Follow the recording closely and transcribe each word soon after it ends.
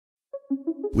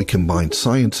We combined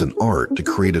science and art to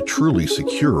create a truly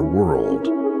secure world.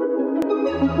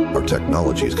 Our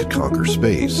technologies could conquer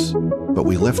space, but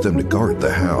we left them to guard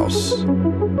the house.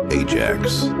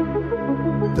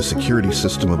 AJAX, the security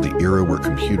system of the era where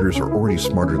computers are already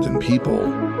smarter than people,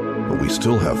 but we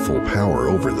still have full power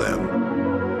over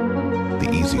them.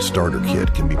 The easy starter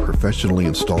kit can be professionally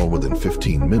installed within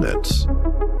 15 minutes,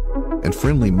 and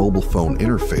friendly mobile phone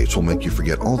interface will make you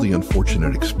forget all the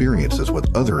unfortunate experiences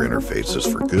with other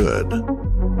interfaces for good.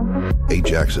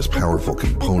 AJAX's powerful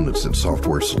components and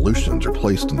software solutions are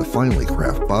placed in the finely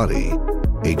crafted body.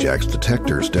 AJAX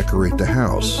detectors decorate the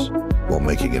house while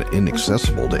making it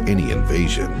inaccessible to any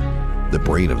invasion. The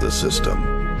brain of the system,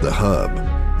 the hub,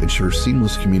 ensures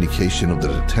seamless communication of the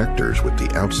detectors with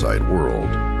the outside world.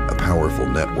 A powerful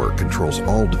network controls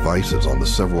all devices on the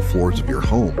several floors of your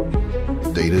home.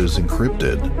 Data is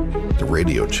encrypted. The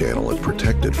radio channel is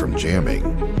protected from jamming.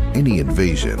 Any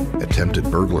invasion, attempted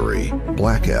burglary,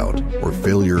 blackout, or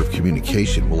failure of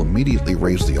communication will immediately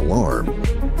raise the alarm.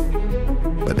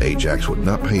 But AJAX would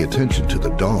not pay attention to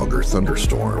the dog or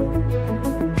thunderstorm.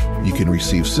 You can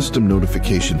receive system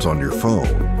notifications on your phone,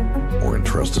 or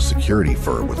entrust a security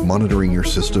firm with monitoring your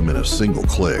system in a single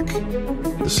click.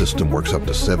 The system works up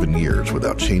to 7 years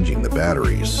without changing the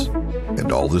batteries.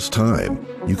 And all this time,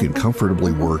 you can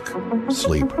comfortably work,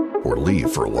 sleep, or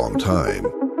leave for a long time.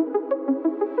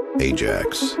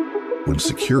 AJAX, when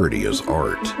security is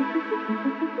art.